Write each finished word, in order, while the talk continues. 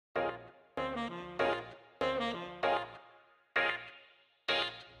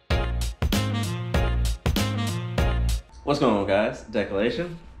What's going on, guys?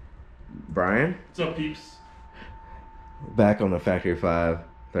 Decelation. Brian. What's up, peeps? Back on the Factory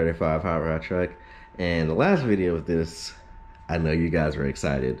 535 hot rod truck. And the last video of this, I know you guys were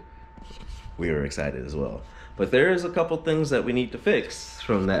excited. We were excited as well. But there's a couple things that we need to fix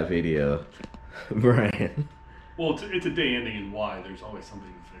from that video. Brian. Well, it's a day ending in Y. There's always something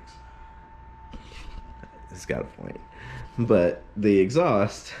to fix. It's got a point. But the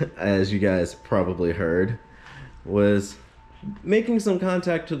exhaust, as you guys probably heard, was making some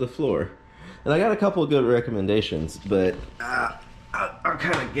contact to the floor. And I got a couple of good recommendations, but I'll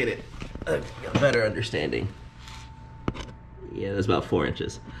kind of get it a better understanding. Yeah, that's about 4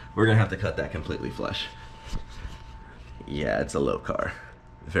 inches. We're gonna have to cut that completely flush. Yeah, it's a low car,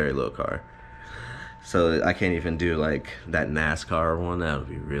 very low car. So I can't even do like that NASCAR one. That would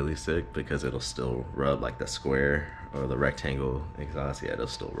be really sick because it'll still rub, like the square or the rectangle exhaust. Yeah, it'll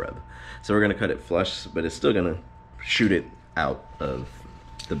still rub. So we're gonna cut it flush, but it's still gonna shoot it out of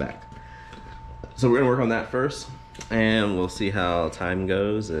the back. So we're gonna work on that first, and we'll see how time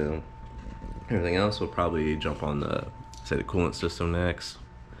goes and everything else. We'll probably jump on the coolant system next,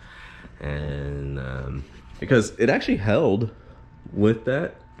 and because it actually held with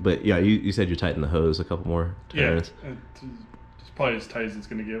that. But yeah, you said you tightened the hose a couple more turns. Yeah, it's probably as tight as it's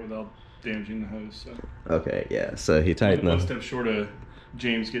going to get without damaging the hose. So. Okay, yeah. So he tightened one step short of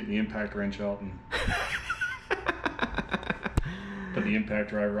James getting the impact wrench out and put the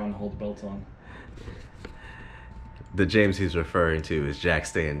impact driver on and hold the belts on. The James he's referring to is Jack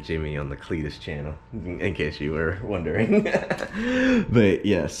Stan Jimmy on the Cletus channel, in case you were wondering. But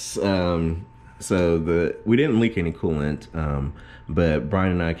yes, so we didn't leak any coolant, but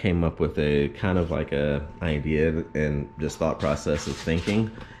Brian and I came up with a kind of like a idea and just thought process of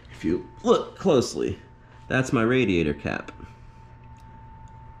thinking. If you look closely, that's my radiator cap.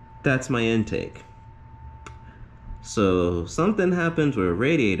 That's my intake. So something happens where a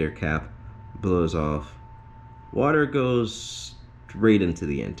radiator cap blows off, water goes straight into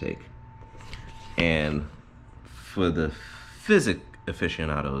the intake. And for the physics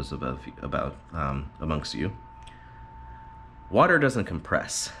aficionados amongst you, water doesn't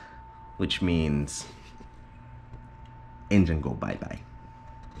compress, which means engine go bye-bye.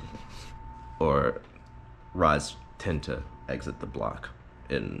 Or rods tend to exit the block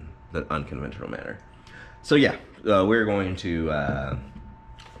in the unconventional manner. So yeah, we're going to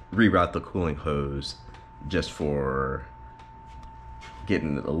reroute the cooling hose just for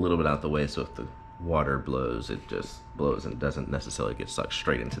getting it a little bit out the way, so if the water blows, it just blows and doesn't necessarily get sucked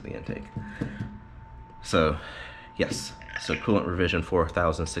straight into the intake. So yes, so coolant revision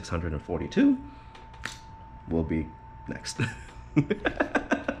 4642 will be next.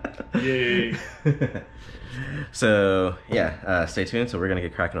 Yay. So yeah, stay tuned. So we're gonna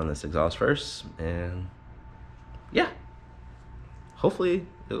get cracking on this exhaust first, and yeah, hopefully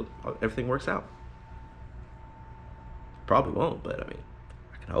everything works out. Probably won't, but I mean,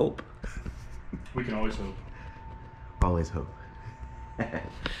 I can hope. We can always hope. Always hope. All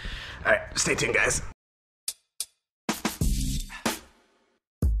right, stay tuned, guys.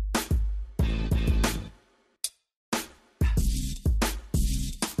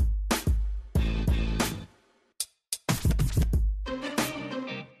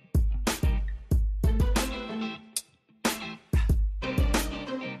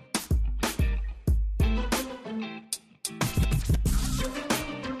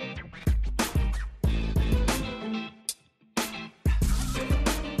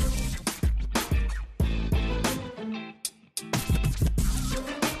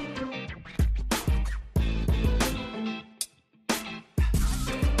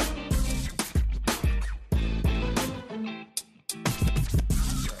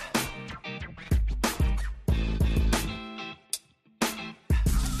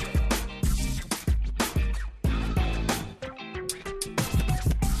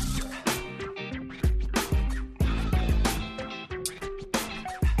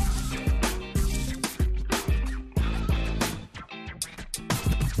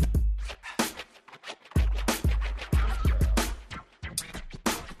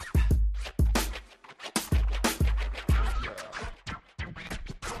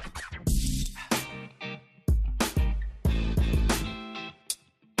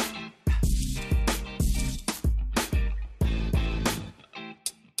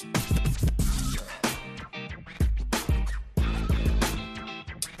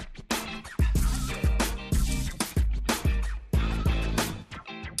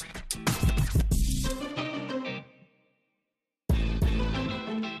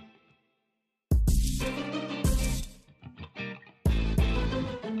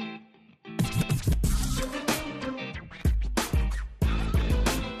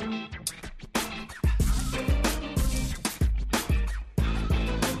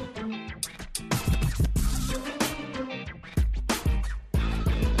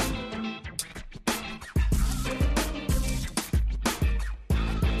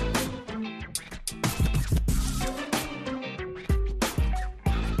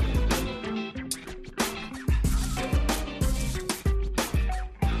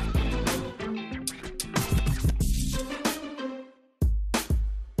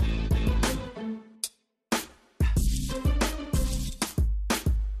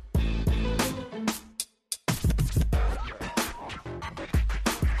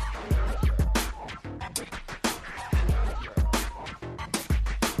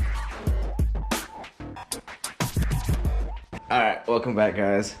 Alright, welcome back,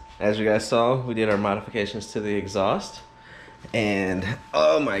 guys. As you guys saw, we did our modifications to the exhaust. And,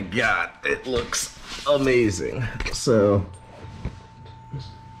 oh my god, it looks amazing. So,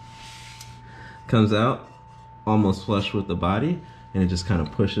 comes out almost flush with the body, and it just kind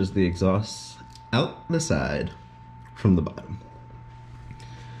of pushes the exhaust out the side from the bottom.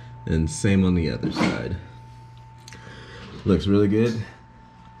 And same on the other side. Looks really good.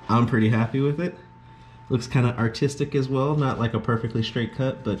 I'm pretty happy with it. Looks kind of artistic as well, not like a perfectly straight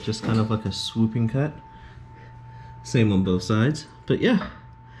cut, but just kind of like a swooping cut. Same on both sides. But yeah,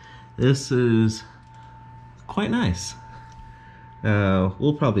 this is quite nice.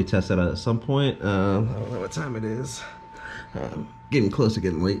 We'll probably test it out at some point. I don't know what time it is. Getting close to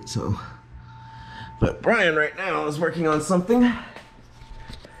getting late, so. But Brian right now is working on something.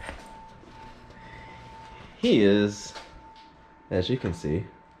 He is, as you can see,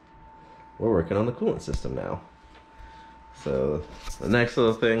 we're working on the coolant system now. So the next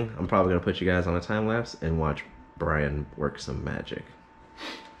little thing, I'm probably gonna put you guys on a time lapse and watch Brian work some magic.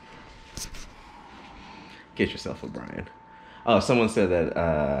 Get yourself a Brian. Oh, someone said that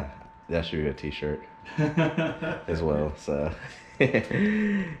that should be a t-shirt as well, so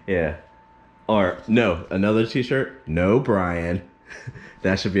yeah. Or no, another t-shirt, no Brian.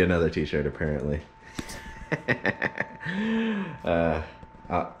 That should be another t-shirt apparently.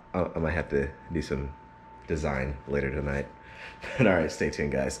 I might have to do some design later tonight. But all right, stay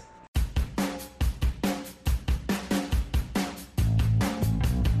tuned, guys.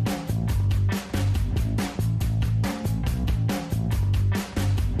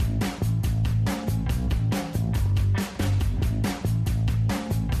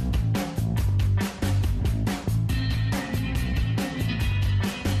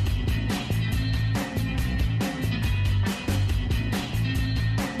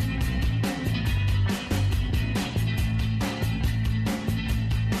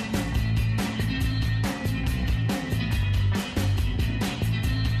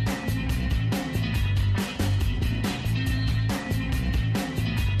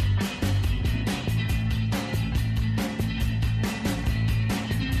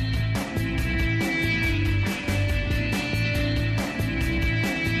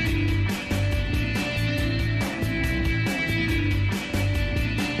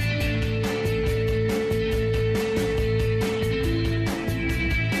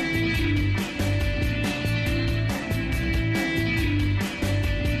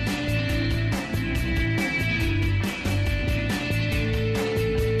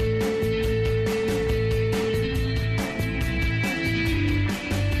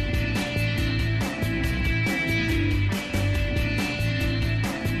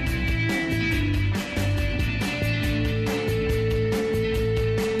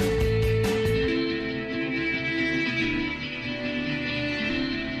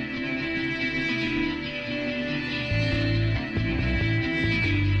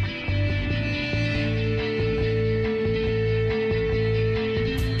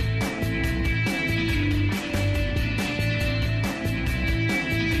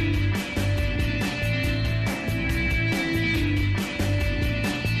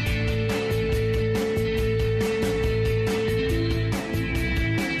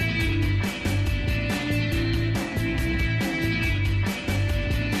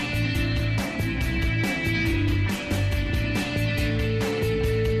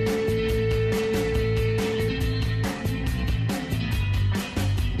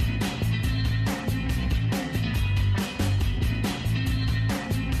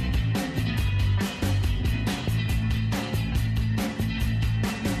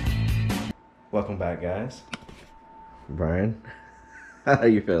 Welcome back, guys. Brian, how are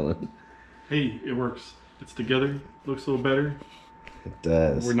you feeling? Hey, it works. It's together. Looks a little better. It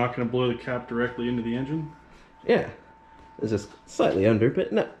does. We're not going to blow the cap directly into the engine. Yeah, it's just slightly under,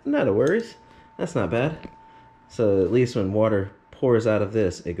 but not a worries. That's not bad. So at least when water pours out of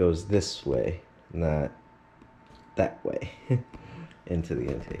this, it goes this way, not that way into the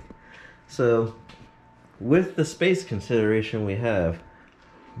intake. So with the space consideration we have,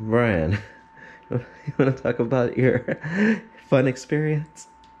 Brian, you want to talk about your fun experience?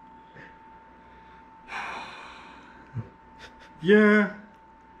 Yeah.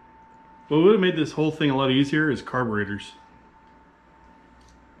 What would have made this whole thing a lot easier is carburetors.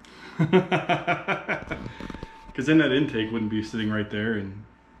 Because then that intake wouldn't be sitting right there, and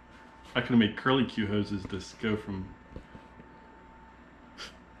I could have made curly Q hoses to go from...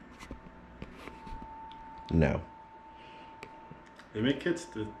 No. They make kits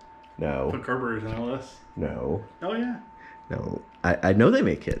to No. put carburetors in LS. No. Oh yeah. No. I know they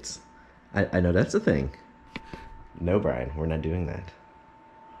make kits. I know that's a thing. No, Brian, we're not doing that.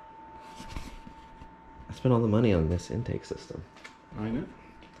 I spent all the money on this intake system. I know.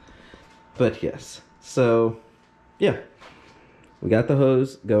 But yes, so yeah, we got the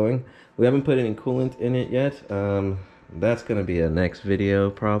hose going. We haven't put any coolant in it yet. That's gonna be a next video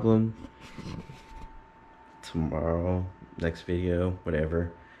problem. Tomorrow, next video,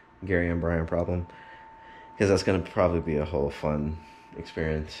 whatever. Gary and Brian problem. Because that's gonna probably be a whole fun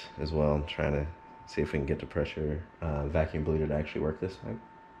experience as well. Trying to see if we can get the pressure vacuum bleeder to actually work this time.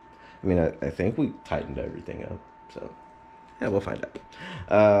 I mean, I think we tightened everything up, so yeah, we'll find out.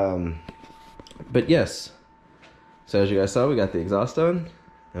 But yes, so as you guys saw, we got the exhaust done,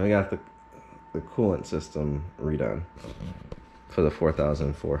 and we got the coolant system redone for the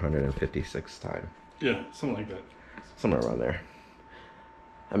 4,456th time. Yeah, something like that. Somewhere around there.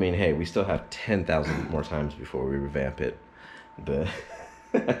 I mean, hey, we still have 10,000 more times before we revamp it. But,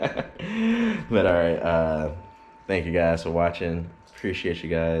 but all right, thank you guys for watching. Appreciate you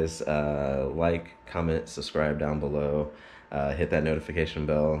guys. Like, comment, subscribe down below. Hit that notification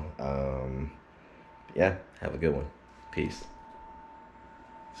bell. Yeah, have a good one. Peace.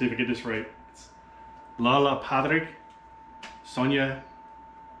 See if I get this right. It's Lala Patrick, Sonia,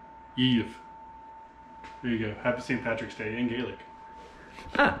 Eve. There you go. Happy St. Patrick's Day in Gaelic.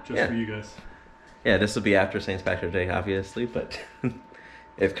 Just yeah. for you guys. Yeah, this will be after St. Patrick's Day, obviously, but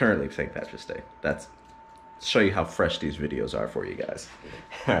it's currently St. Patrick's Day. That's show you how fresh these videos are for you guys.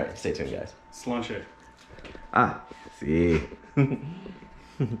 All right, stay tuned, guys. Slanche. See.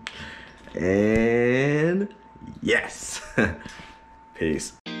 And yes.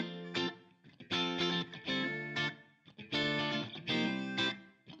 Peace.